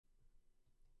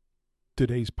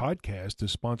Today's podcast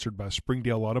is sponsored by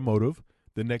Springdale Automotive,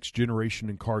 the next generation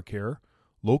in car care.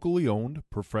 Locally owned,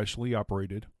 professionally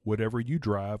operated, whatever you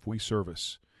drive, we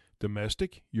service.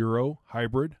 Domestic, Euro,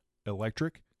 hybrid,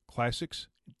 electric, classics,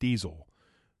 diesel.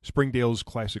 Springdale's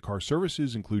classic car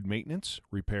services include maintenance,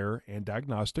 repair, and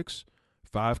diagnostics.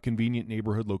 5 convenient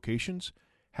neighborhood locations.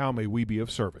 How may we be of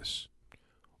service?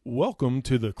 Welcome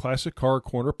to the Classic Car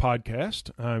Corner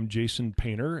podcast. I'm Jason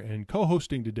Painter, and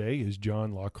co-hosting today is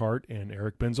John Lockhart and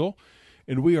Eric Benzel.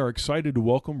 And we are excited to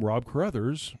welcome Rob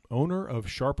Carruthers, owner of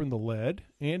Sharpen the Lead,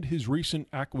 and his recent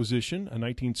acquisition, a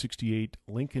 1968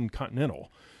 Lincoln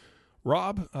Continental.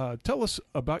 Rob, tell us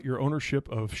about your ownership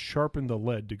of Sharpen the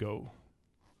Lead to go.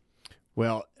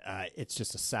 Well, it's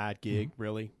just a side gig,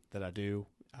 really, that I do.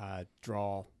 I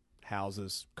draw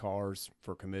houses, cars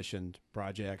for commissioned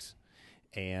projects,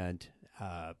 and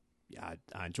I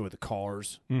enjoy the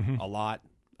cars a lot.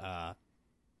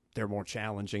 They're more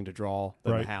challenging to draw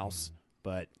than the house,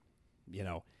 but, you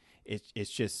know,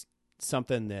 it's just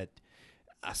something that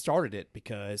I started it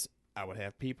because I would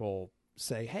have people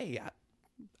say, hey,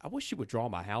 I wish you would draw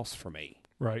my house for me.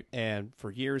 Right. And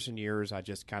for years and years, I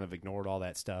just kind of ignored all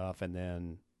that stuff. And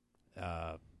then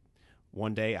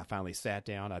one day I finally sat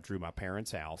down. I drew my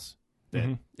parents' house.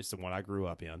 That it's the one I grew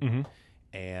up in.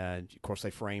 And, of course, they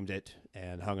framed it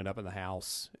and hung it up in the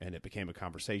house. And it became a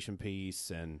conversation piece.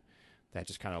 And that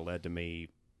just kind of led to me,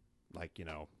 like, you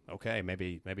know, okay,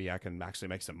 maybe I can actually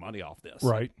make some money off this.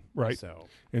 Right.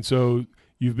 So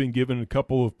you've been given a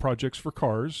couple of projects for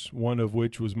cars, one of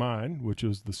which was mine, which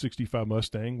was the 65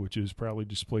 Mustang, which is proudly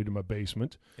displayed in my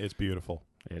basement. It's beautiful.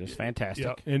 It is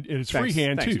fantastic. Yeah, and it's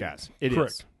freehand too. Guys. It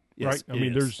Correct. is. Yes, right? I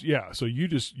mean, so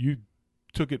you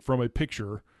took it from a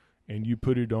picture and you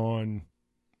put it on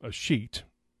a sheet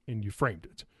and you framed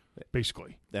it,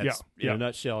 basically. That's, in a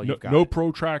nutshell, no, you've got no it.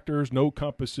 protractors, no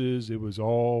compasses. It was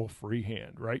all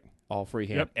freehand, right? All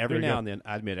freehand. Yep, Every now and then,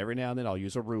 I admit, I'll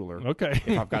use a ruler. Okay.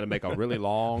 If I've got to make a really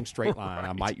long straight line,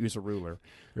 I might use a ruler.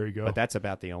 There you go. But that's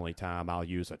about the only time I'll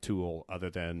use a tool other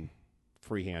than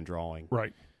freehand drawing.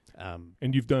 Right.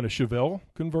 And you've done a Chevelle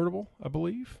convertible, I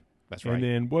believe. That's right. And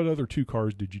then what other 2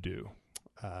 cars did you do?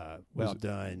 Well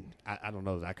done. I don't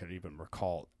know that I could even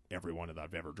recall every one that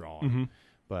I've ever drawn.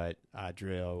 But I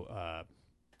drew a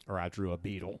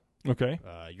Beetle. Okay.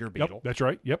 Your Beetle. Yep, that's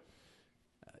right. Yep.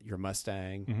 Your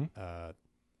Mustang.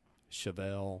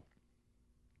 Chevelle.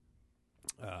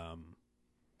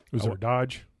 Was there a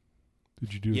Dodge?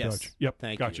 Did you do a Dodge? Yep.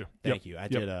 Thank gotcha. you. Thank you. I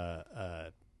did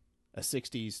a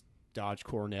 60s Dodge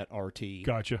Coronet RT.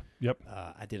 Gotcha. Yep.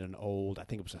 I did an old, I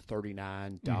think it was a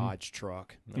 39 Dodge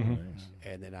truck.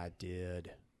 And then I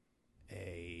did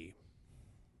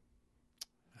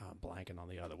I'm blanking on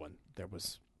the other one. There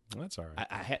was... That's all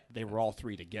right. They were all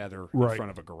 3 together in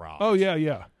front of a garage. Oh,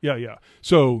 yeah.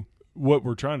 So what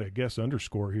we're trying to, I guess,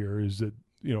 underscore here is that,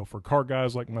 you know, for car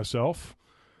guys like myself,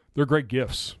 they're great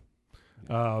gifts.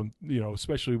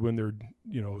 Especially when they're,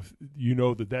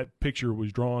 that picture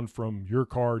was drawn from your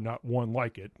car, not one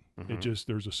like it. It just,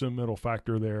 there's a sentimental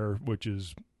factor there, which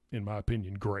is, in my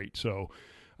opinion, great. So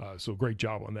great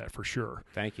job on that for sure.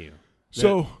 Thank you.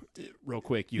 So, real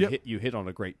quick, you hit on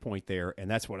a great point there,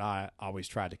 and that's what I always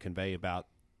try to convey about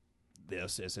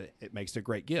this: is it makes a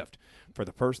great gift for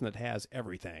the person that has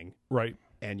everything, right?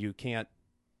 And you can't,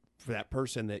 for that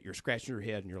person that you're scratching your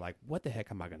head and you're like, "What the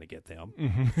heck am I going to get them?"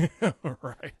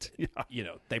 Right? Yeah. You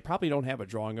know, they probably don't have a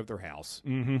drawing of their house.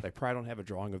 They probably don't have a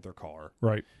drawing of their car.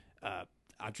 Right.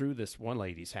 I drew this one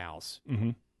lady's house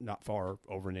not far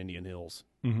over in Indian Hills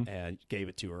and gave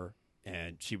it to her,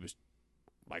 and she was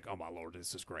like, oh, my Lord,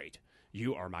 this is great.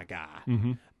 You are my guy.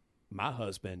 My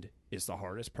husband is the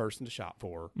hardest person to shop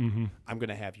for. I'm going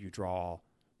to have you draw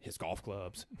his golf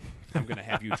clubs. I'm going to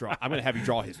have you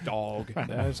draw his dog.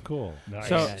 That's cool.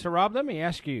 Nice. So Rob, let me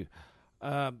ask you,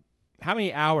 how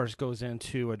many hours goes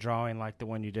into a drawing like the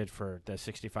one you did for the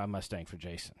 65 Mustang for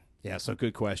Jason? Yeah, so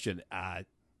good question. I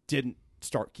didn't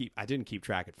keep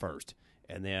track at first.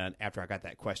 And then after I got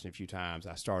that question a few times,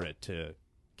 I started to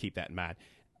keep that in mind.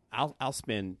 I'll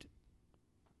spend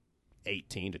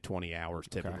 18 to 20 hours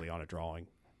typically on a drawing,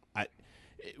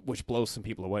 which blows some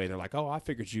people away. They're like, "Oh, I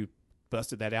figured you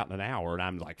busted that out in an hour," and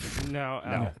I'm like,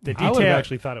 "No." The detail, I would have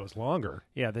actually thought it was longer.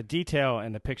 Yeah, the detail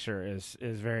in the picture is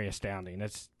very astounding.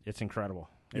 It's incredible.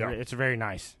 Yeah. It's very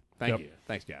nice. Thank you.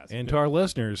 Thanks, guys. And to our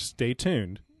listeners, stay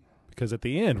tuned, because at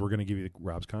the end we're going to give you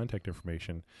Rob's contact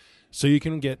information, so you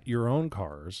can get your own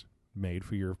cars made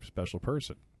for your special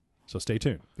person. So stay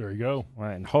tuned. There you go.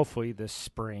 Well, and hopefully this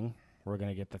spring we're going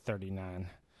to get the 39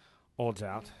 olds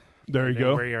out. There you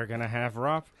go. We are going to have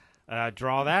Rob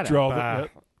draw that Draw up.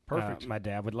 that. Perfect. My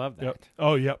dad would love that. Yep.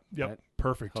 Oh, yep.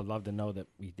 Perfect. He'll love to know that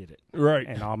we did it, Right.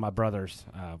 and all my brothers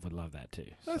would love that too.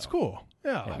 That's So, cool.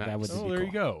 Yeah. Yeah, that would oh, be there cool.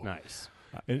 you go. Nice.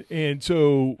 And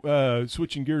so,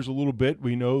 switching gears a little bit,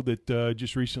 we know that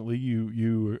just recently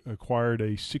you acquired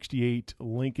a '68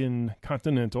 Lincoln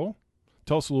Continental.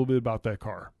 Tell us a little bit about that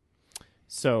car.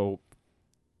 So,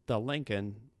 the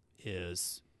Lincoln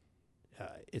is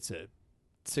it's a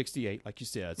 '68, like you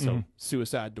said. So, Mhm.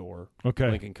 suicide door, Okay.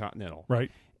 Lincoln Continental.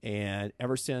 Right. And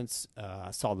ever since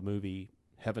I saw the movie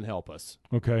Heaven Help Us,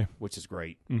 Okay. which is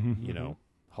great, Mm-hmm. you know,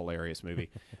 hilarious movie.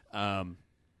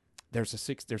 There's a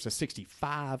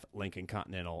 65 Lincoln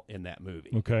Continental in that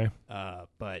movie. Okay.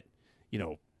 But you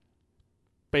know,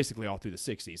 basically all through the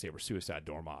 60s they were suicide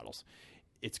door models.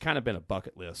 It's kind of been a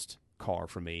bucket list car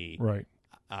for me. Right.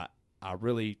 I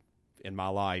really in my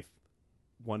life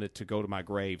wanted to go to my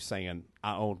grave saying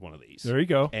I owned one of these. There you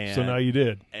go. And- So now you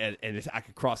did. And I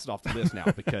can cross it off the list now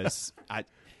because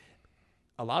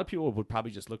a lot of people would probably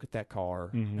just look at that car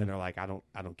Mhm. and they're like, I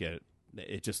don't get it.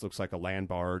 It just looks like a land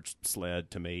barge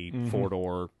sled to me, Mhm.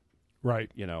 4-door, Right.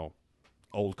 you know,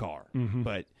 old car. Mhm.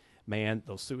 But man,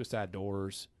 those suicide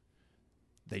doors,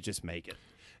 they just make it.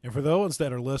 And for those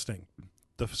that are listening,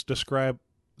 describe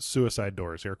suicide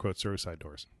doors, air quotes, suicide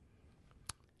doors.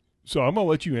 So I'm gonna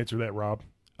let you answer that, Rob.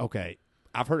 Okay,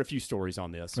 I've heard a few stories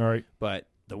on this, All right. but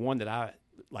the one that I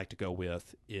like to go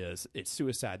with is it's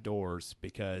suicide doors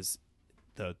because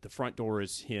the front door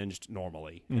is hinged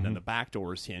normally, and then Mhm. the back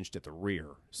door is hinged at the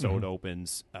rear, so Mhm. it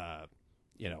opens,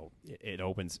 it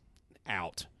opens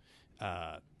out.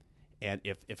 And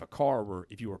if a car were,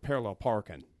 if you were parallel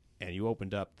parking and you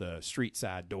opened up the street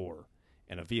side door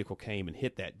and a vehicle came and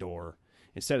hit that door,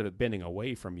 instead of it bending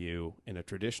away from you in a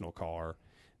traditional car,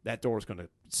 that door is going to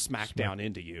smack down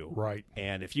into you. Right.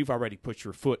 And if you've already put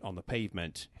your foot on the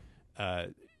pavement,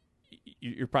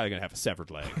 you're probably going to have a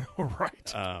severed leg.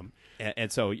 Right.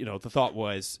 And so, you know, the thought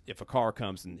was if a car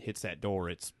comes and hits that door,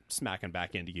 it's smacking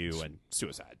back into you and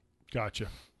suicide. Gotcha.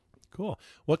 Cool.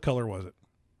 What color was it?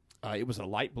 It was a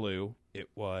light blue. It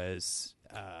was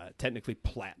technically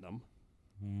platinum.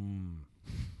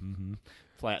 Mm-hmm.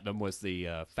 Platinum was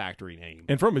the factory name.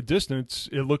 And from a distance,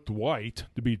 it looked white,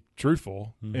 to be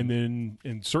truthful. Mhm. And then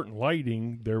in certain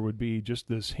lighting, there would be just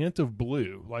this hint of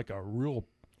blue, like a real,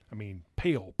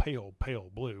 pale, pale,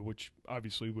 pale blue, which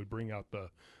obviously would bring out the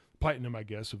platinum, I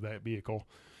guess, of that vehicle.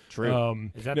 True.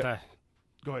 Is that yeah,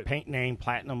 the go ahead. paint name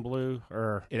Platinum Blue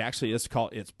or It actually is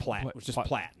called, it's just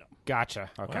platinum. Gotcha?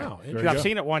 Okay. Wow, There you interesting. I've go.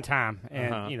 seen it one time,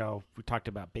 and Uh-huh. you know, we talked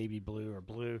about baby blue or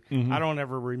blue. Mhm. I don't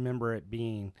ever remember it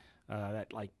being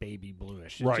that like baby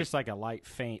bluish. It's Right. just like a light,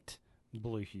 faint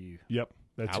blue hue. Yep.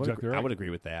 That's I would exactly agree, right. I would agree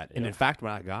with that. And Yeah. in fact,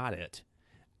 when I got it,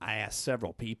 I asked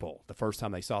several people the first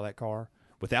time they saw that car,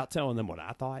 without telling them what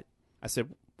I thought, I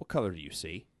said, what color do you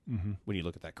see Mm-hmm. when you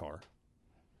look at that car?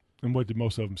 And what did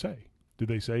most of them say? Did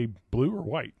they say blue or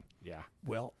white? Yeah.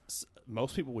 Well,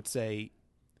 most people would say,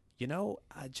 you know,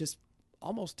 I just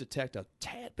almost detect a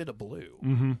tad bit of blue.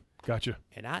 Mm-hmm. Gotcha.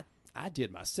 And I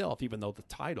did myself, even though the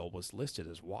title was listed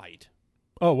as white.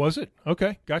 Oh, was it?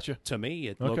 Okay. Gotcha. To me,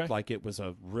 it Okay. looked like it was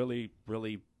a really,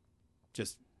 really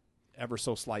just ever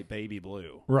so slight baby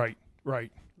blue. Right.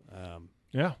 Right.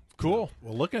 Yeah. Cool.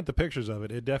 Well, looking at the pictures of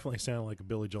it, it definitely sounded like a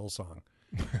Billy Joel song.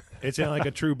 It sounded like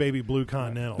a true baby blue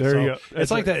Continental. There you go. It's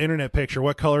That's like right. that internet picture.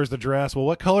 What color is the dress? Well,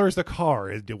 what color is the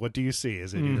car? What do you see?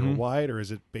 Is it either Mhm. white or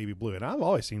is it baby blue? And I've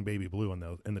always seen baby blue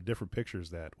in the different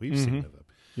pictures that we've seen Mhm. of them.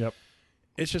 Yep.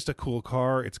 It's just a cool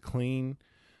car. It's clean.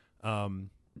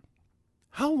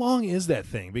 How long is that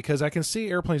thing? Because I can see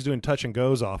airplanes doing touch and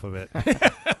goes off of it.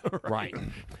 Right.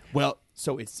 Well,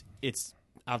 so it's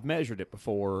I've measured it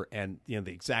before, and you know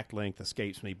the exact length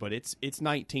escapes me, but it's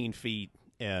 19 feet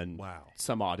and Wow.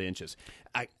 some odd inches.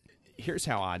 Here's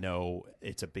how I know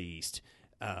it's a beast.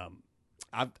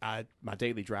 My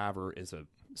daily driver is a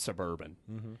Suburban,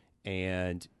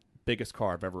 and biggest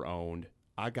car I've ever owned.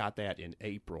 I got that in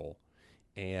April,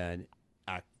 and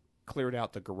I cleared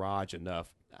out the garage enough.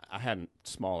 I had a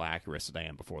small Acura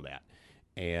sedan before that,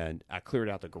 and I cleared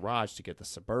out the garage to get the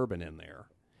Suburban in there,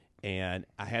 and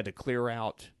I had to clear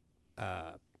out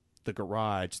the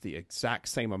garage the exact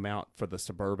same amount for the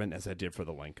Suburban as I did for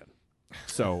the Lincoln.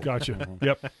 So Gotcha.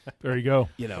 Yep. There you go.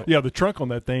 you know, Yeah, the trunk on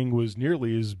that thing was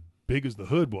nearly as big as the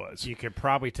hood was. You could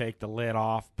probably take the lid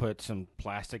off, put some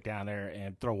plastic down there,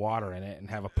 and throw water in it, and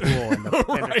have a pool in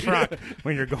the trunk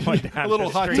when you're going down A little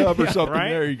the hot street. tub or Yeah, something. right?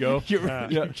 There you go. you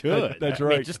could. That's I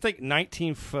right. mean, just think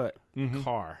 19-foot Mhm.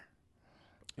 car.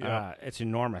 Yeah. It's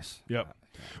enormous. Yep.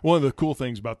 One of the cool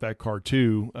things about that car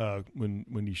too, when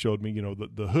you showed me,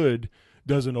 the hood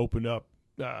doesn't open up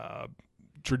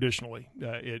traditionally.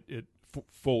 It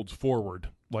folds forward,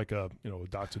 like a a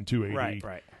Datsun 280.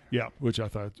 Right. Yeah, which I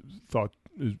thought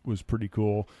was pretty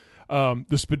cool.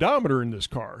 The speedometer in this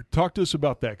car. Talk to us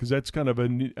about that, because that's kind of a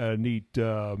neat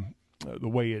the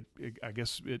way it I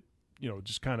guess it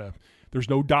just kind of, there's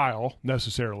no dial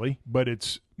necessarily, but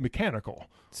it's mechanical.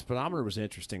 Speedometer was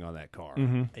interesting on that car.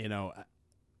 Mm-hmm.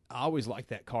 I always liked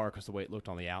that car because the way it looked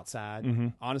on the outside. Mm-hmm.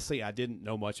 Honestly, I didn't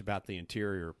know much about the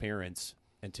interior appearance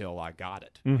until I got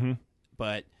it. Mm-hmm.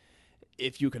 But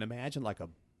if you can imagine like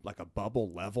a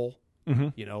bubble level,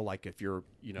 Mm-hmm. like if you're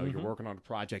you're working on a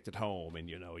project at home and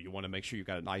you want to make sure you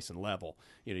got it nice and level.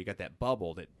 You got that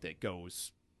bubble that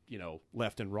goes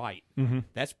left and right. Mm-hmm.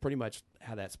 That's pretty much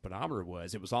how that speedometer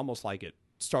was. It was almost like it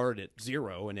started at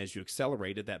 0, and as you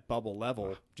accelerated, that bubble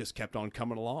level just kept on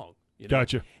coming along.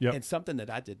 Gotcha. Yep. And something that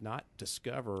I did not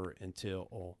discover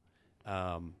until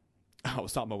I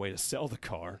was on my way to sell the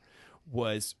car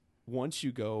was once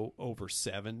you go over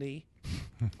 70,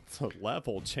 the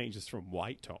level changes from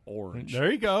white to orange.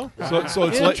 There you go. So it's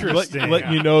Interesting.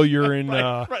 letting you know you're in.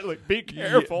 Right, look, be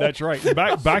careful. Yeah, that's right.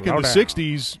 Back in the down.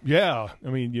 '60s, yeah. I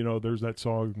mean, there's that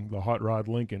song, the Hot Rod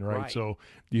Lincoln, right? Right. So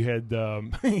you had,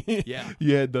 Yeah.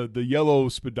 you had the yellow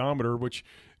speedometer, which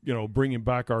bringing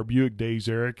back our Buick days,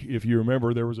 Eric. If you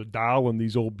remember, there was a dial in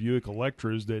these old Buick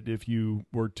Electras that if you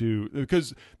were to,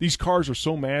 because these cars are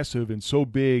so massive and so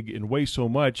big and weigh so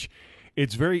much,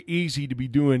 it's very easy to be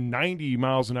doing 90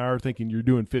 miles an hour thinking you're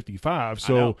doing 55.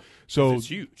 So it's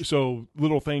huge. So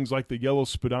little things like the yellow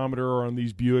speedometer are on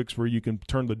these Buicks where you can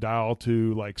turn the dial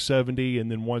to like 70,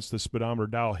 and then once the speedometer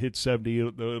dial hits 70,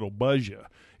 it'll buzz you.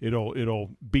 It'll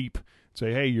beep,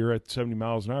 say, hey, you're at 70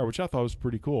 miles an hour, which I thought was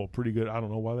pretty cool, pretty good. I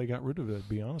don't know why they got rid of it, to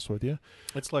be honest with you.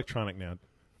 It's electronic now.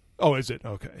 Oh, is it?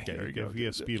 Okay. There you go. If you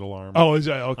have speed alarm Oh, is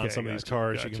that? Okay. on some of these Gotcha,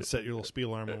 cars, you gotcha. can set your little speed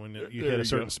alarm, and when you There hit you a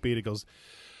certain go. speed, it goes,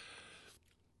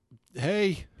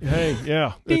 hey. Hey,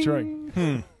 yeah, that's right.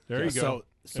 There you go.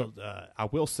 So I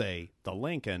will say the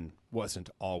Lincoln wasn't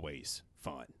always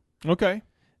fun. Okay.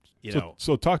 You So, know,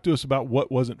 so talk to us about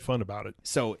what wasn't fun about it.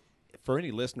 so for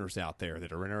any listeners out there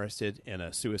that are interested in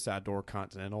a suicide door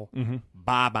Continental, Mm-hmm.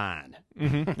 buy mine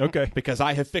Okay. because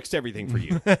I have fixed everything for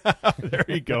you. There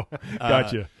you go.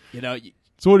 Gotcha. You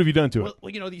So what have you done to it?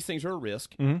 well, these things are a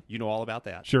risk. Mhm. You know all about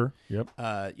that. Sure. Yep.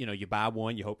 You buy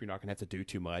one, you hope you're not going to have to do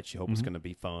too much. You hope it's going to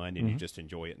be fun, and you just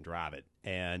enjoy it and drive it.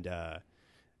 And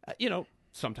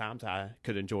sometimes I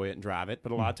could enjoy it and drive it,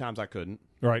 but a lot of times I couldn't.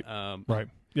 Right. Right.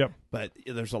 Yep. But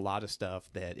there's a lot of stuff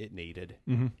that it needed,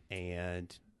 Mm-hmm.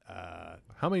 and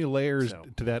How many layers So-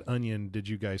 to that onion did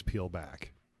you guys peel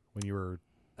back when you were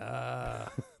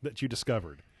that you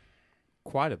discovered?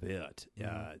 quite a bit.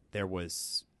 There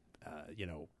was, I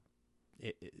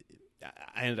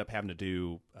ended up having to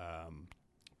do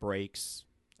brakes,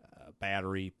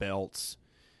 battery, belts,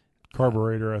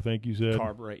 Carburetor, I think you said.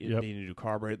 carburetor. Yep. Needed to do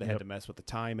carburetor. They Yep. had to mess with the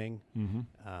timing. Mm-hmm.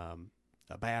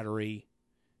 A battery.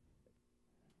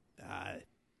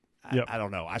 Yep. I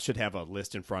don't know. I should have a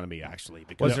list in front of me actually,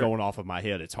 because going off of my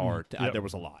head, it's hard. Yep. There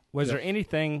was a lot. Was there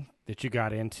anything that you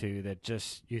got into that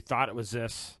just you thought it was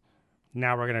this?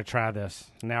 Now we're going to try this.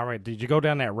 Did you go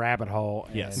down that rabbit hole?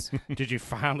 And Yes. Did you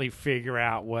finally figure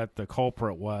out what the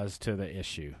culprit was to the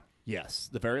issue? Yes,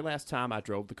 the very last time I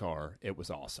drove the car, it was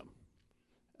awesome.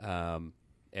 And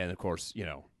of course,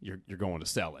 you're going to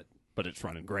sell it, but it's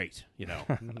running great.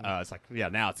 It's like,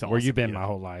 now it's awesome. Where you been my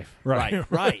whole life? Right.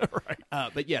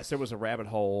 But yes, there was a rabbit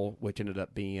hole, which ended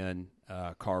up being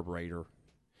carburetor.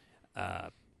 I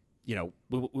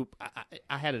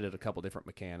had it at a couple different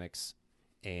mechanics,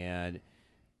 and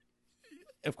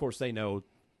of course they know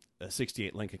a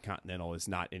 68 Lincoln Continental is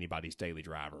not anybody's daily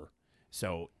driver,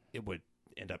 so it would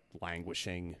end up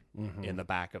languishing in the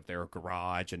back of their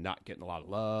garage and not getting a lot of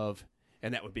love.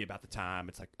 And that would be about the time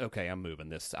it's like, okay, I'm moving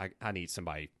this. I need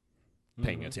somebody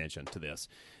paying attention to this.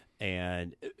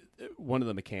 And one of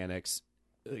the mechanics,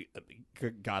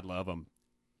 God love him,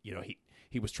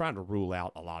 he was trying to rule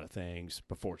out a lot of things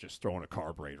before just throwing a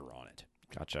carburetor on it.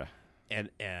 Gotcha.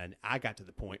 And I got to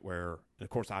the point where, and of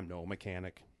course I'm no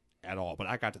mechanic at all, but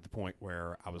I got to the point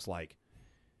where I was like,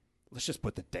 let's just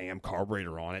put the damn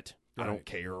carburetor on it. I don't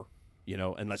care,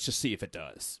 and let's just see if it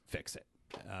does fix it.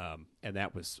 And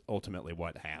that was ultimately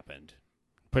what happened.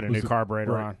 Put a new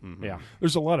carburetor right. on. Mhm. Yeah.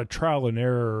 There's a lot of trial and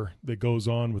error that goes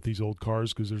on with these old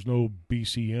cars because there's no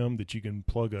BCM that you can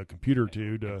plug a computer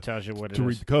to Tells you what it to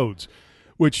read is. the codes.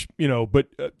 Which, but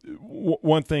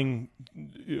one thing,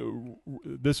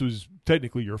 this was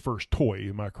technically your first toy,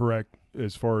 am I correct,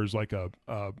 as far as like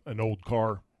an old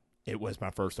car? It was my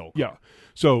first old car. Yeah.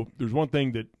 So there's one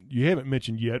thing that you haven't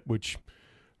mentioned yet, which,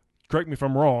 correct me if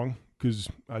I'm wrong, because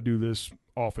I do this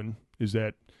often, is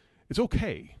that it's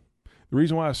okay. The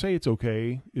reason why I say it's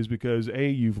okay is because A,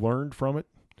 you've learned from it.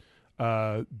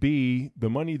 B, the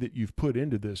money that you've put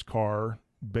into this car,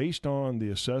 based on the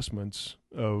assessments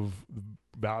of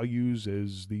values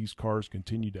as these cars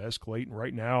continue to escalate. And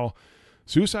right now,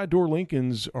 suicide door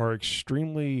Lincolns are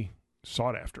extremely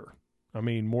sought after. I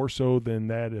mean, more so than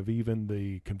that of even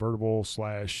the convertible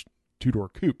 / two-door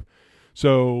coupe.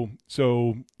 So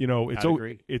you know,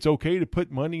 it's okay to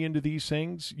put money into these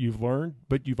things. You've learned,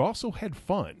 but you've also had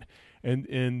fun.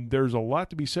 And there's a lot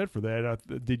to be said for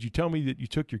that. Did you tell me that you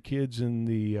took your kids in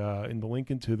the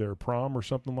Lincoln to their prom or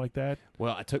something like that?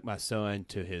 Well, I took my son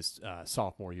to his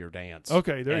sophomore year dance.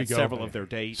 Okay, there you go. Several of their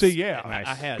dates. See, yeah,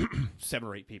 I had 7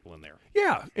 or 8 people in there.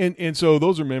 Yeah, and so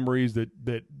those are memories that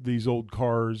these old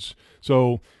cars.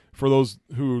 So for those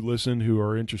who listen who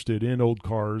are interested in old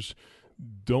cars,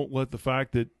 don't let the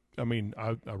fact that, I mean,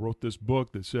 I wrote this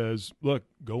book that says, look,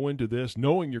 go into this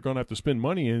knowing you're going to have to spend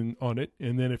money on it,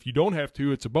 and then if you don't have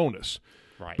to, it's a bonus.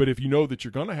 Right. But if you know that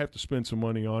you're going to have to spend some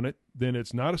money on it, then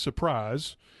it's not a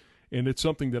surprise, and it's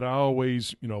something that I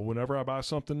always, you know, whenever I buy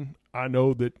something, I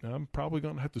know that I'm probably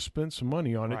going to have to spend some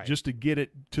money on it just to get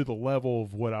it to the level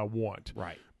of what I want.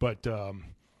 Right. But well,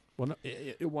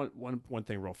 one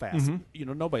thing real fast. Mm-hmm. You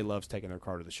know, nobody loves taking their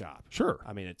car to the shop. Sure.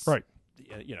 I mean, it's right.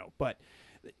 You know, but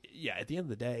yeah, at the end of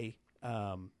the day,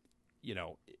 you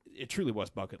know, it truly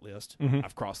was bucket list. Mm-hmm.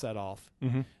 I've crossed that off.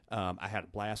 Mm-hmm. I had a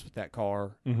blast with that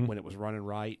car Mm-hmm. when it was running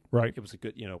right. Right. It was a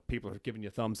good, you know, people are giving you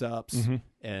thumbs ups Mm-hmm.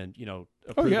 and, you know,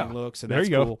 approving yeah. looks. And There that's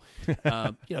you go.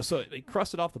 cool. You know, so it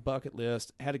crossed it off the bucket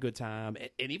list, had a good time.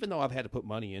 And even though I've had to put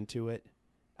money into it,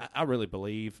 I really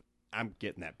believe I'm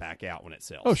getting that back out when it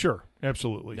sells. Oh, sure.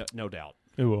 Absolutely. No doubt.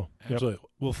 It will. Yep. Absolutely.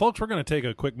 Well, folks, we're going to take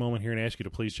a quick moment here and ask you to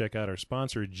please check out our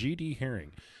sponsor, GD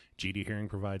Herring. GD Herring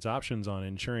provides options on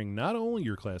insuring not only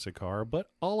your classic car, but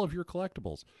all of your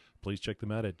collectibles. Please check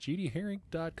them out at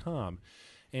gdherring.com.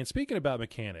 And speaking about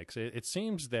mechanics, it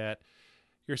seems that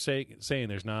you're saying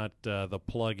there's not the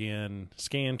plug-in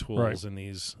scan tools in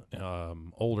these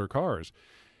older cars.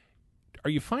 Are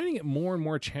you finding it more and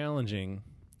more challenging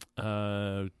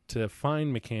to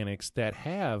find mechanics that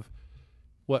have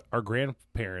what our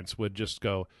grandparents would just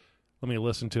go, let me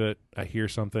listen to it, I hear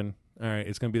something, all right,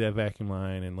 it's going to be that vacuum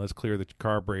line, and let's clear the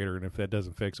carburetor, and if that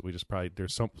doesn't fix it, we just probably,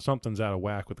 there's something's out of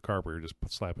whack with the carburetor, just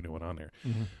slap a new one on there.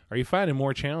 Mm-hmm. Are you finding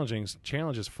more challenges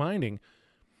finding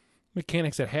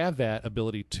mechanics that have that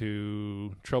ability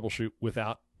to troubleshoot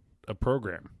without a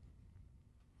program?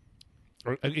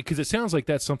 Because it sounds like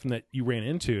that's something that you ran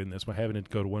into in this, by having to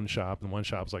go to one shop, and one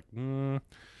shop's like,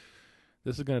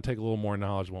 this is going to take a little more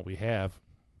knowledge than what we have,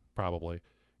 probably.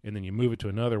 And then you move it to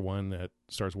another one that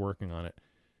starts working on it.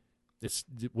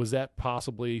 Was that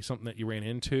possibly something that you ran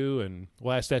into? And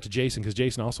we'll ask that to Jason, because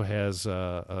Jason also has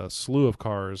a slew of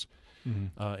cars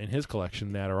in his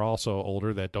collection that are also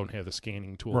older, that don't have the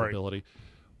scanning tool ability.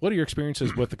 What are your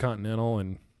experiences with the Continental,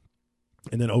 and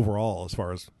then overall as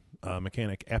far as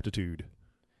mechanic aptitude?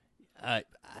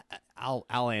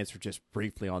 I'll answer just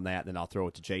briefly on that, and then I'll throw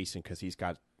it to Jason, because he's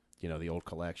got, you know, the old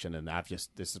collection, and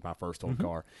this is my first old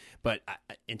car. But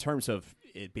in terms of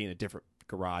it being a different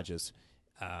garages,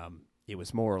 it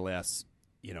was more or less,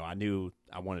 you know, I knew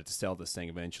I wanted to sell this thing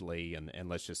eventually, and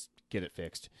let's just get it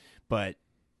fixed. But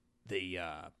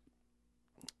I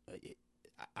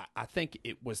think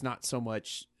it was not so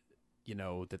much, you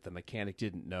know, that the mechanic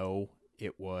didn't know.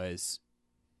 It was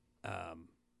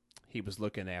he was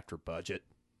looking after budget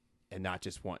and not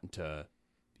just wanting to,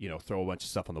 you know, throw a bunch of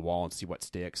stuff on the wall and see what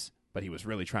sticks, but he was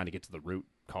really trying to get to the root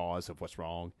cause of what's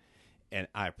wrong. And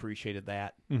I appreciated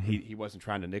that. He wasn't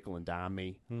trying to nickel and dime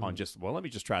me on just, well, let me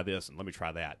just try this and let me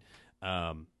try that.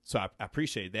 So I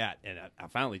appreciated that. And I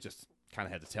finally just kind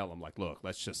of had to tell him, like, look,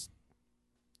 let's just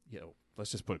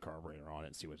put a carburetor on it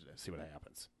and see what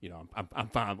happens. You know, I'm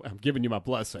fine. I'm giving you my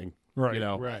blessing. Right. You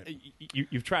know, right.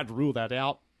 You've tried to rule that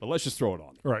out, but let's just throw it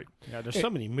on. Right. Yeah, there's so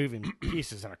many moving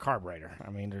pieces in a carburetor. I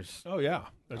mean, there's Oh, yeah.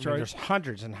 That's right. There's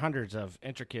hundreds and hundreds of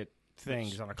intricate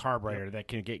things on a carburetor that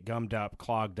can get gummed up,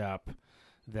 clogged up,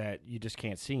 that you just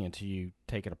can't see until you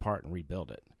take it apart and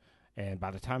rebuild it. And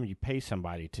by the time you pay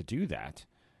somebody to do that,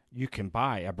 you can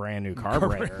buy a brand new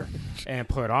carburetor and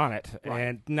put on it. Right.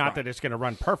 And not that it's going to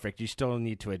run perfect. You still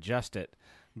need to adjust it.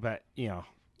 But, you know,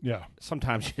 Yeah.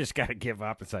 sometimes you just got to give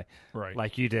up and say, Right.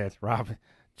 like you did, Rob,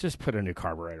 just put a new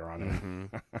carburetor on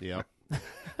it. Yeah.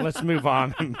 Let's move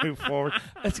on and move forward.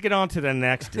 Let's get on to the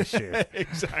next issue.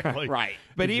 Exactly. Right.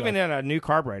 But even in a new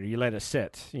carburetor, you let it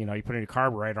sit. You know, you put a new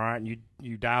carburetor on it, and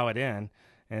you dial it in,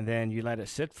 and then you let it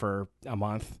sit for a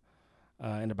month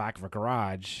in the back of a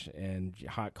garage, and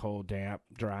hot, cold, damp,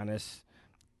 dryness.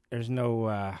 There's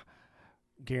no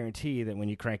guarantee that when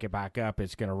you crank it back up,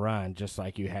 it's going to run just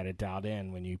like you had it dialed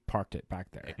in when you parked it back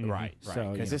there. Right.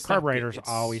 So Because carburetors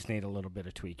always need a little bit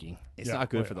of tweaking. It's Yeah. not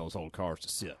good for those old cars to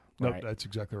sit. No, Right. that's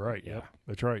exactly right. Yeah. Yep,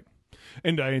 that's right.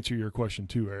 And to answer your question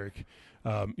too, Eric,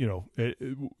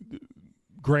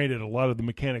 granted, a lot of the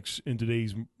mechanics in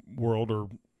today's world are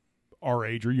our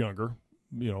age or younger,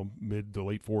 mid to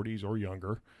late 40s or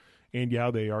younger, and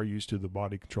they are used to the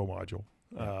body control module.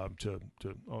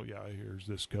 Here's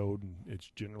this code, and it's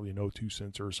generally an O2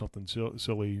 sensor or something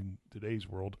silly in today's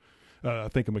world. I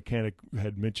think a mechanic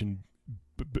had mentioned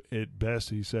it best.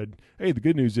 He said, "Hey, the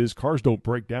good news is cars don't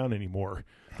break down anymore;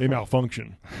 they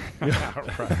malfunction."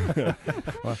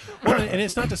 Well, and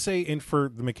it's not to say, and for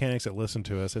the mechanics that listen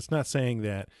to us, it's not saying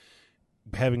that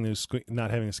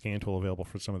not having a scan tool available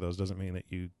for some of those doesn't mean that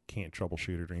you can't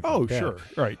troubleshoot it or anything. Oh, like that. sure,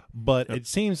 right. But it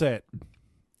seems that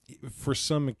for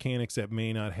some mechanics that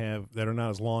may not have, that are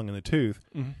not as long in the tooth,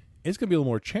 it's going to be a little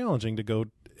more challenging to go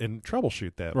and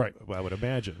troubleshoot that. Right. I would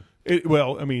imagine.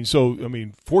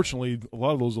 Fortunately, a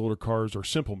lot of those older cars are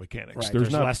simple mechanics. Right. There's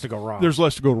There's less to go wrong. There's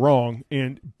less to go wrong,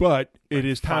 but it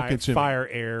is time consuming. Fire,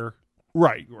 air.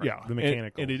 Right. Yeah. The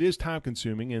mechanical. And it is time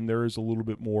consuming, and there is a little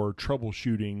bit more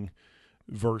troubleshooting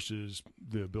versus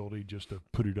the ability just to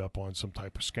put it up on some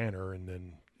type of scanner and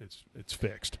then it's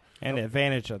fixed. And the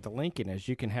advantage of the Lincoln is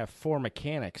you can have 4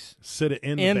 mechanics Sit it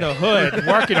in in the the hood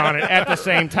working on it at the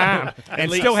same time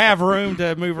and still have room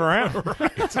to move around.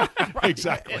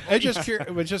 Exactly. I just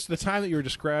but just the time that you were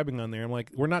describing on there, I'm like,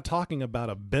 we're not talking about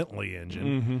a Bentley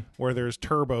engine where there's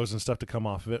turbos and stuff to come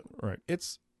off of it. Right.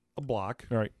 It's a block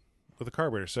Right. with a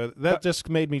carburetor. So that just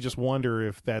made me just wonder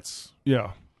if that's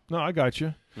Yeah. No, I got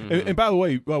you. And by the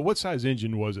way, what size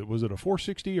engine was it? Was it a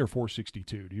 460 or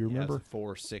 462? Do you remember? It's a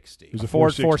 460. It was a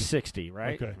Ford 460. 460,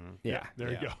 right? Okay. Yeah.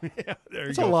 There you go. Yeah, there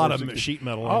it's you a go. lot of 460. sheet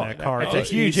metal Oh, in that car. it's a It's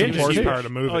huge easy engine. horsepower to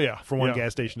move Oh, it yeah. from one Yeah.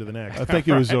 gas station to the next. I think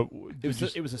it was a It was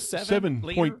a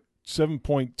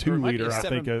 7.2 liter.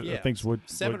 I think is what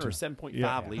 7 or what- 7.5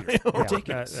 yeah. liter. Yeah.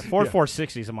 Ridiculous. The Ford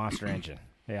 460 is a monster engine.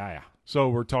 Yeah. So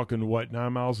we're talking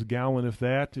 9 miles a gallon, if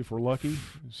we're lucky,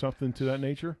 something to that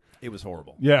nature. It was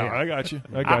horrible. Yeah, Yeah. I got you.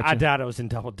 I doubt it was in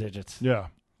double digits. Yeah.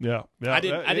 I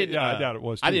didn't. I doubt it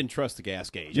was. I too. didn't trust the gas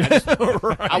gauge.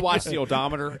 I watched the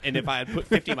odometer, and if I had put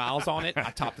 50 miles on it, I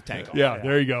topped the tank off. Yeah,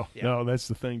 there you go. Yeah. No, that's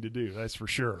the thing to do. That's for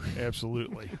sure.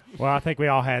 Absolutely. Well, I think we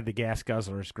all had the gas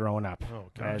guzzlers growing up. Oh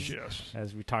gosh, yes.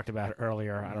 As we talked about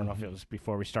earlier, I don't know if it was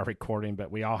before we started recording, but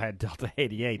we all had Delta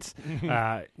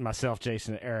 88s. Myself,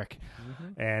 Jason, and Eric.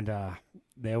 And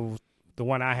the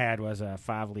one I had was a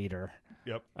 5-liter.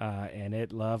 Yep. And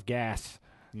it loved gas.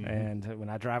 And when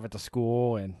I drive it to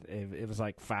school, and it was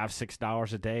like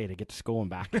 $5-6 a day to get to school and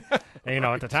back. And,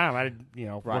 at the time I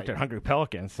worked at Hungry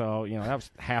Pelican, so that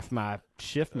was half my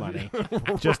shift money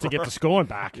just to get to school and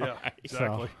back. Yeah,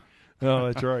 exactly. So, No,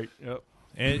 that's right. Yep.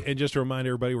 And just to remind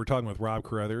everybody, we're talking with Rob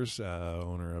Carruthers,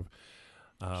 owner of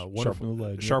Sharpen the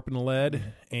Lead. Sharpen the Lead,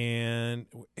 and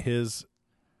his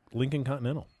Lincoln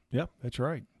Continental, Yep, that's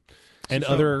right. and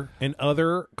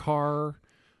other car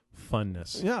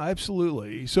funness. Yeah,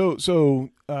 absolutely. So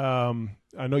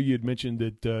I know you had mentioned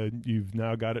that you've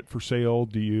now got it for sale.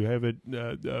 Do you have it?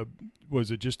 Was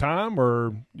it just time,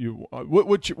 or you?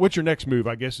 What's your next move?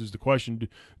 I guess is the question.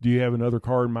 Do you have another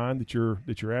car in mind that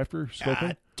you're after?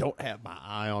 Scoping? I don't have my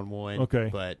eye on one. Okay.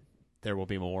 But there will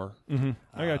be more.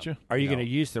 I got you. are you going to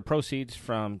use the proceeds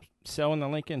from selling the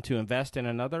Lincoln to invest in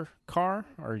another car,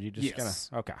 or are you just Yes.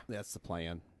 going to? Okay. That's the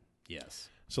plan. Yes.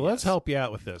 So let's help you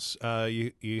out with this.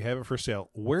 You have it for sale.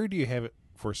 Where do you have it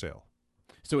for sale?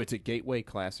 So it's at Gateway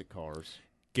Classic Cars.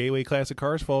 Gateway Classic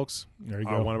Cars, folks. There you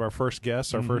Are go. one of our first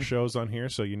guests, our first shows on here,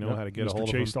 so you know Yep, how to get Mr. a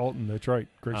hold Chase of them. Dalton. That's right.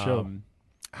 Great show.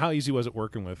 How easy was it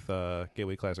working with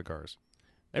Gateway Classic Cars?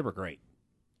 They were great.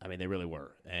 I mean, they really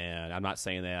were. And I'm not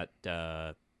saying that,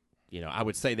 I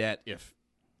would say that if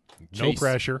No Chase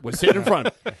pressure. was sitting in front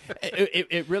of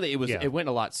it really, Yeah. it went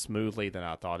a lot smoothly than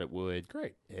I thought it would.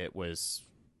 Great. It was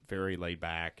very laid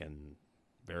back and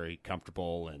very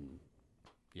comfortable and,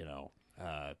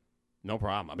 no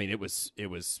problem. I mean, it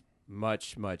was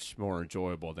much, much more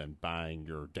enjoyable than buying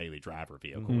your daily driver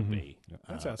vehicle would be.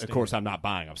 That's Of outstanding. course, I'm not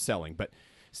buying, I'm selling, but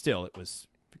still, it was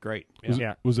great.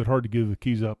 Yeah. Was it hard to give the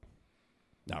keys up?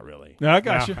 Not really. No, I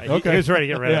got you. He Okay. was ready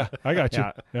to get rid Yeah, of it. I got you.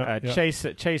 Yeah. Yeah.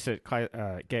 Chase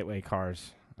at Gateway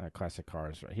Cars, Classic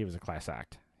Cars, he was a class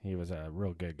act. He was a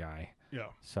real good guy. Yeah.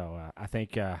 So I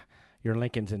think your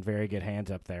Lincoln's in very good hands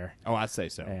up there, Oh, I'd say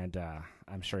so. and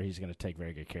I'm sure he's going to take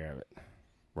very good care of it.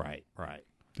 Right.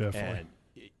 Definitely.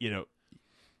 And,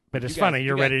 But it's You guys- funny. you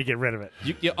You're guys- ready to get rid of it.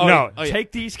 No,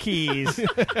 Take these keys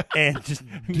and just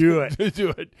do it. do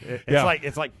it. It's Yeah.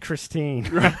 like Christine.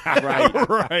 right.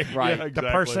 right. Right. Yeah, The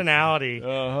personality.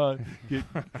 Uh-huh.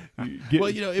 Well,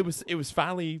 it was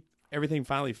finally everything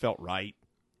finally felt right,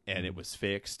 and it was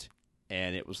fixed,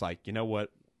 and it was like, you know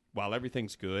what? While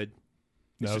everything's good,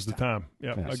 now's the time.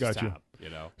 Yeah, I it's got just you. time, you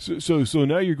know. So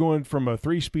now you're going from a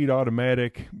 3-speed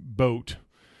automatic boat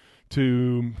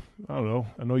to, I don't know.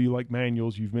 I know you like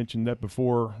manuals. You've mentioned that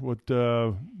before. What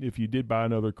if you did buy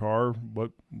another car?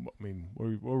 What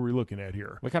are we looking at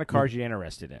here? What kind of cars are you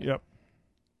interested in? Yep.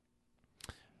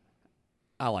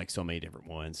 I like so many different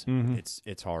ones. Mhm.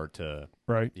 It's hard to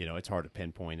Right. it's hard to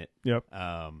pinpoint it. Yep.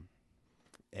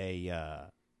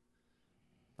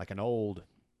 Like an old,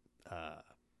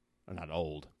 not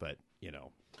old, but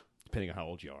depending on how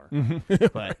old you are.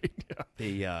 Mhm. But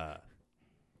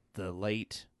the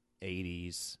late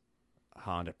 '80s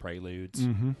Honda Preludes,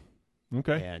 Mhm.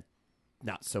 Okay. and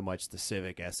not so much the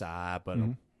Civic Si, but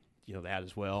Mhm. that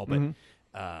as well. But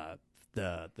Mhm.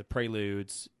 the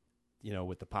Preludes,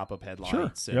 with the pop-up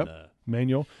headlights Sure. and Yep.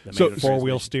 Manual. the So manual Four-wheel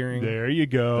transmission. steering. There you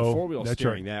go. The four-wheel That's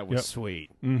steering, right. that was Yep.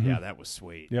 sweet. Mhm. Yeah, that was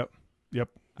sweet. Yep.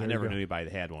 I There never you knew go. anybody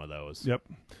that had one of those. Yep.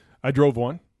 I drove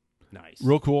one. Nice.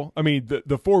 Real cool. I mean,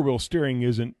 the 4-wheel steering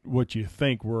isn't what you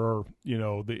think.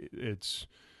 It's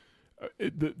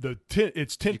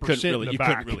it's 10% in the you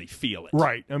back. couldn't really feel it.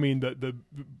 Right. I mean, the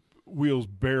wheels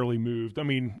barely moved. I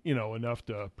mean, enough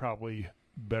to probably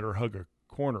better hug a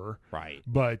corner. Right.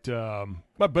 But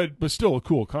still a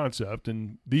cool concept.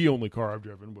 And the only car I've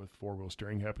driven with 4-wheel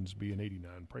steering happens to be an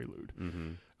 '89 Prelude.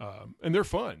 Mm-hmm. And they're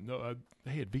fun.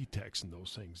 They had VTECs and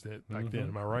those things back then.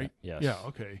 Am I right? Yes. Yeah.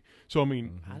 Okay. So I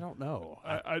mean, I don't know.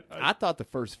 I I thought the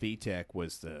first VTEC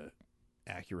was the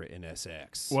Acura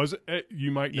NSX. was it? You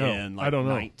might know. In I don't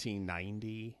know.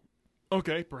 1990.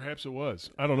 Okay, perhaps it was.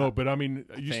 I don't know, but I mean,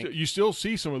 think- you still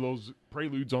see some of those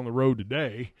Preludes on the road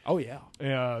today. Oh yeah.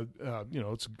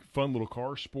 It's a fun little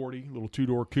car, sporty little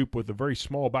 2-door coupe with a very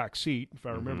small back seat, if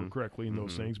I remember correctly in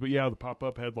those things. But yeah, the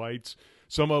pop-up headlights.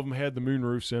 Some of them had the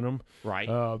moonroofs in them, Right.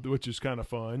 which is kind of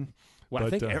fun. Well,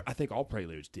 but, I think all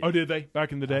Preludes did. Oh, did they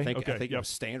back in the day? I think, okay, I think yep. it was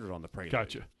standard on the Prelude.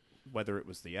 Gotcha. Whether it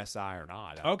was the SI or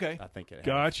not. Okay. I think it. Had,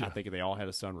 Gotcha. I think they all had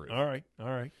a sunroof. All right.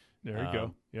 There you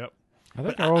go. Yep.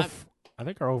 I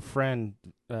think our old friend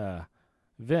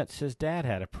Vince, his dad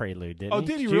had a Prelude, didn't he? Oh,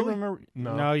 did he Do really? You remember?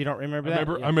 No. You don't remember that?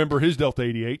 I remember his Delta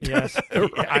 88. Yes,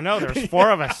 I know. There's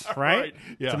 4 of us, right? Right.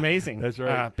 Yeah. It's amazing. That's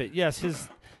right. But yes,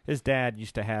 his dad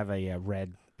used to have a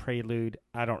red Prelude.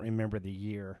 I don't remember the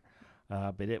year,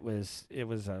 but it was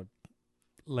a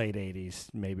late '80s,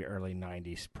 maybe early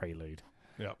 '90s Prelude.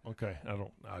 Yeah. Okay.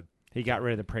 He got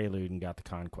rid of the Prelude and got the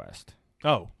Conquest.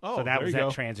 So So that was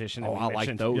that transition. That Oh, we I like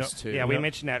mentioned. those Yep. too. Yeah, we Yep.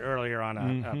 mentioned that earlier on a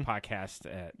Mhm.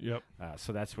 podcast. Yep.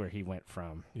 So that's where he went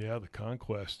from. Yeah, the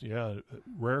Conquest. Yeah,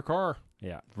 rare car.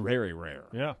 Yeah. Very rare.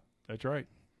 Yeah, that's right.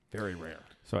 Very rare.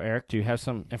 So Eric, do you have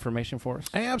some information for us?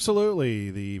 Absolutely.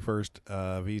 The first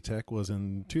VTEC was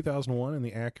in 2001 in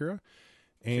the Acura,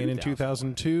 and in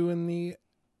 2002 in the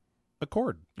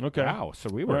Accord. Okay. Wow. So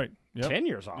we were Right. Yep. 10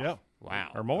 years off. Yeah.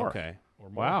 Wow. Or more. Okay. Or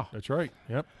more. Wow. That's right.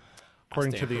 Yep.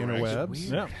 According to the stand corrected.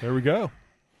 interwebs. Yeah. There we go.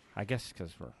 I guess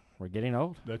because we're getting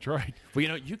old. That's right.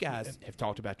 Well, you guys have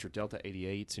talked about your Delta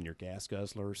 88s and your gas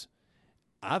guzzlers.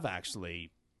 I've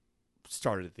actually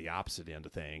started at the opposite end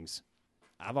of things.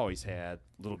 I've always had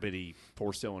little bitty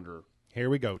 4-cylinder Here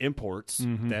we go. imports.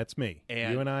 Mhm. That's me.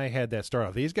 And- You and I had that start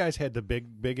off. These guys had the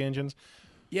big engines,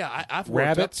 Yeah, I've worked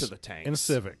Rabbits up to the tanks. and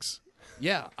Civics.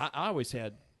 Yeah, I always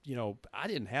had, I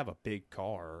didn't have a big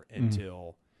car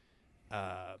until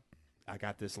I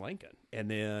got this Lincoln. And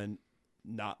then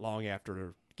not long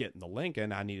after getting the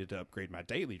Lincoln, I needed to upgrade my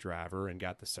daily driver and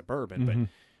got the Suburban.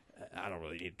 But I don't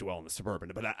really need to dwell on the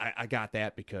Suburban. But I got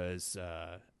that because,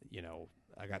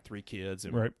 I got 3 kids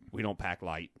and Right. we don't pack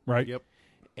light. Right. Yep.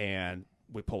 And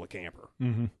we pull a camper.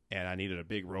 Mm-hmm. And I needed a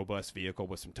big, robust vehicle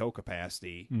with some tow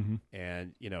capacity. Mm-hmm.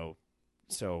 And,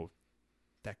 so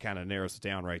that kind of narrows it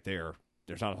down right there.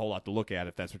 There's not a whole lot to look at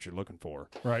if that's what you're looking for.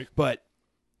 Right. But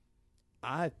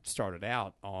I started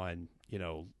out on,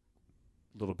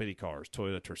 little bitty cars,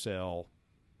 Toyota Tercel,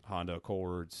 Honda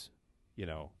Accords,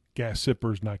 Gas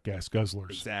sippers, not gas guzzlers.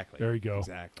 exactly. There you go.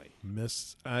 Exactly.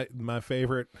 My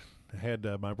favorite had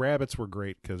my Rabbits were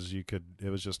great because it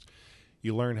was just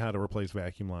you learn how to replace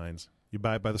vacuum lines. You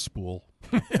buy it by the spool.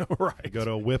 Right. You go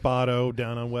to a Whip Auto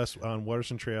down on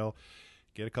Waterson Trail,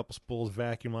 get a couple spools of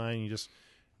vacuum line.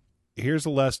 Here's a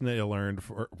lesson that you learned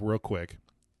real quick.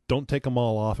 Don't take them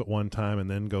all off at one time and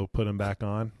then go put them back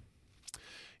on.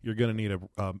 you're going to need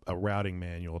a routing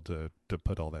manual to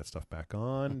put all that stuff back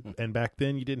on. And back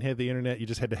then, you didn't have the internet. You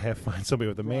just had to find somebody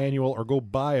with a manual or go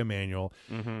buy a manual,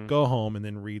 go home, and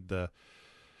then read the.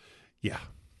 Yeah.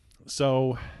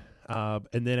 So,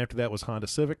 and then after that was Honda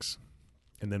Civics,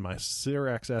 and then my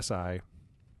Ciroc SI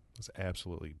was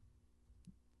absolutely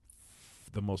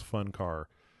the most fun car.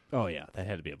 Oh yeah, that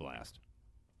had to be a blast.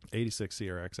 86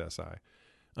 CRX SI.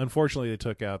 Unfortunately, they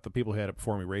took out the people who had it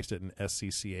before me raced it in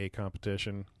SCCA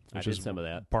competition, which I did is some of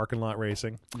that. parking lot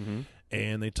racing, Mm-hmm.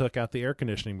 and they took out the air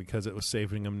conditioning because it was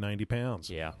saving them 90 pounds.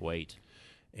 Yeah, wait.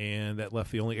 And that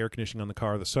left the only air conditioning on the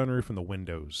car the sunroof and the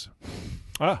windows.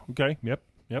 Ah, okay. Yep.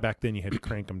 Back then, you had to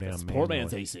crank them down. Poor manually.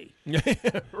 man's AC.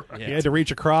 Right. You had to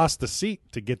reach across the seat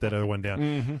to get that other one down.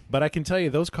 Mm-hmm. But I can tell you,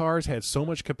 those cars had so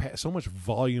much so much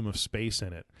volume of space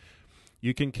in it.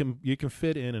 You can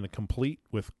fit in a complete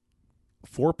with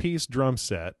 4-piece drum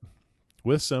set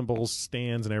with cymbals,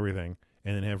 stands, and everything,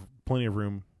 and then have plenty of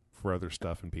room for other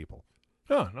stuff and people.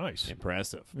 Oh, nice.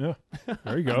 Impressive. Yeah.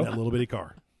 There you In go. that little bitty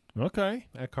car. Okay.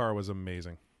 That car was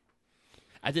amazing.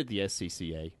 I did the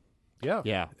SCCA. Yeah,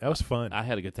 Yeah, that was fun. I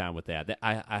had a good time with that.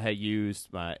 I had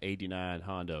used my '89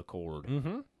 Honda Accord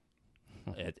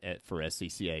for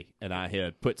SCCA, and I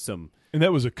had put some. And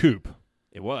that was a coupe.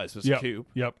 It was Yep. a coupe.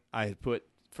 Yep. I had put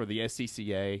for the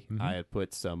SCCA. Mhm. I had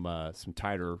put some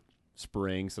tighter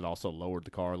springs that also lowered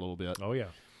the car a little bit, Oh yeah,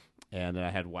 and then I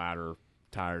had wider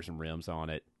tires and rims on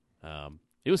it.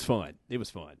 It was fun. It was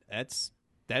fun.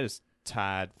 That is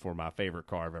tied for my favorite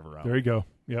car I've ever owned. There you go.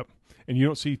 Yep. And you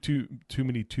don't see too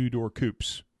many 2-door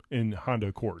coupes in Honda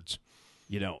Accords.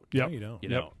 You don't. Yep. No, you don't. You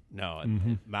Yep. don't. No.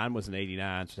 Mhm. Mine was an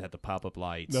 '89, so it had the pop-up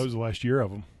lights. That was the last year of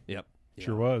them. Yep.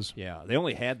 Sure Yeah. was. Yeah, they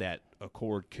only had that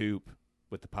Accord coupe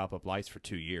with the pop-up lights for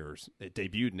 2 years. It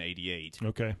debuted in '88,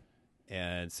 Okay.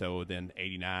 and so then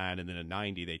 '89, and then in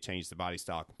 '90 they changed the body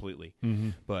style completely. Mm-hmm.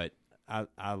 But I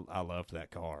loved that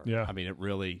car. Yeah. I mean, it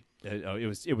really it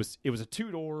was a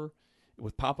 2-door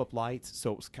with pop-up lights,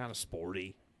 so it was kind of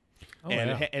sporty,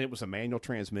 and it was a manual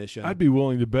transmission. I'd be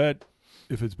willing to bet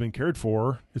if it's been cared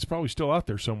for, it's probably still out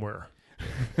there somewhere.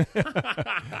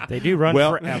 They do run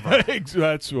forever.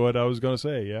 That's what I was going to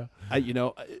say. Yeah.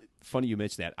 Funny you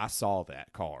mentioned that. I saw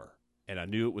that car, and I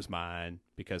knew it was mine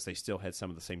because they still had some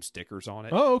of the same stickers on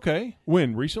it. Oh, okay.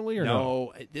 When? Recently or no?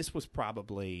 No, this was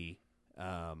probably,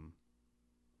 oh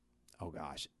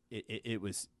gosh, it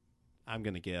was. I'm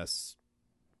going to guess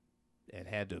it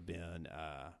had to have been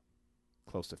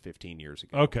close to 15 years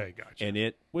ago. Okay, gotcha. And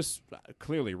it was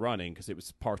clearly running because it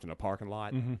was parked in a parking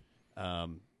lot. Mm-hmm.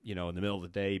 In the middle of the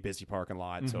day, busy parking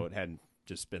lot, so Mhm. it hadn't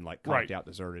just been like Right. conked out,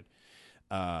 deserted.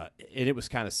 And it was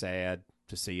kind of sad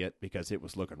to see it because it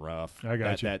was looking rough. I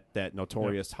got you. That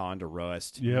notorious Honda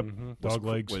rust. Yep. Mhm. Dog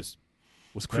legs.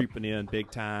 was creeping in big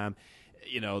time.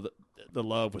 The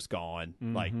love was gone.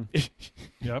 Mhm. Like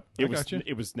Yep. it I was gotcha.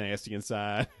 it was nasty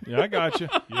inside. Yeah, I got you.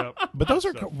 Yep. But those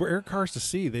are So- rare cars to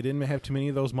see. They didn't have too many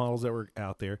of those models that were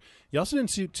out there. You also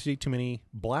didn't see too many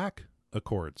black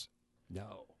Accords.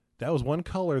 No. That was one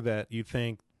color that you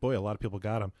think, boy, a lot of people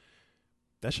got them.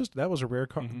 That was a rare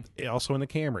car. Mhm. Also in the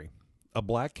Camry, a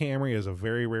black Camry is a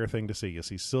very rare thing to see. You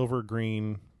see silver,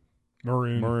 green,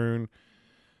 maroon,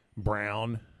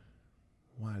 brown.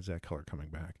 Why is that color coming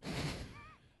back?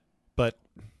 But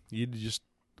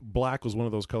black was one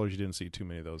of those colors you didn't see too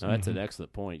many of those. No, that's an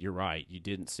excellent point. You're right. You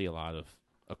didn't see a lot of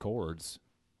Accords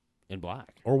in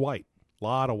black. Or white. A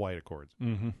lot of white Accords.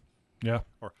 Mm-hmm. Yeah.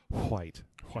 Or white.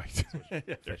 White.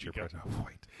 That's your part.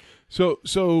 White.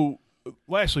 So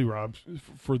lastly, Rob,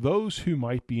 for those who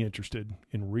might be interested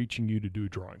in reaching you to do a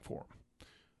drawing for them,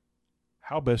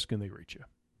 how best can they reach you?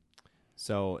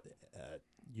 So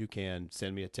you can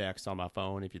send me a text on my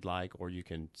phone if you'd like, or you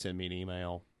can send me an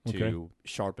email to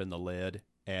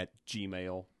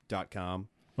sharpentheled@gmail.com.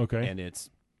 Okay. And it's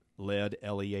lead,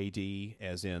 L-E-A-D,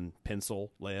 as in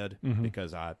pencil lead, Mhm.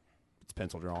 because it's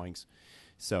pencil drawings.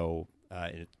 So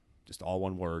it's just all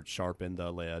one word,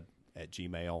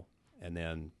 sharpentheled@gmail, and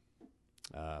then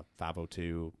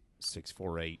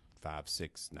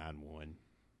 502-648-5691.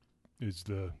 Is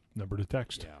the number to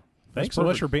text. Yeah. Thanks so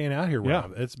much for being out here, Yeah.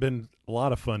 Rob. It's been a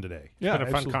lot of fun today. Yeah, Been a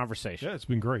fun absolutely. conversation. Yeah, it's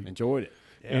been great. Enjoyed it.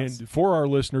 Yes. And for our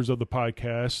listeners of the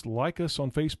podcast, like us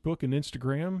on Facebook and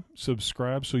Instagram,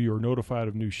 subscribe so you're notified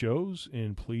of new shows,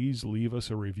 and please leave us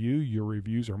a review. Your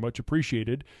reviews are much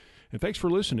appreciated. And thanks for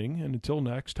listening. And until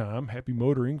next time, happy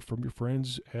motoring from your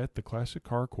friends at the Classic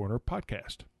Car Corner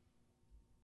podcast.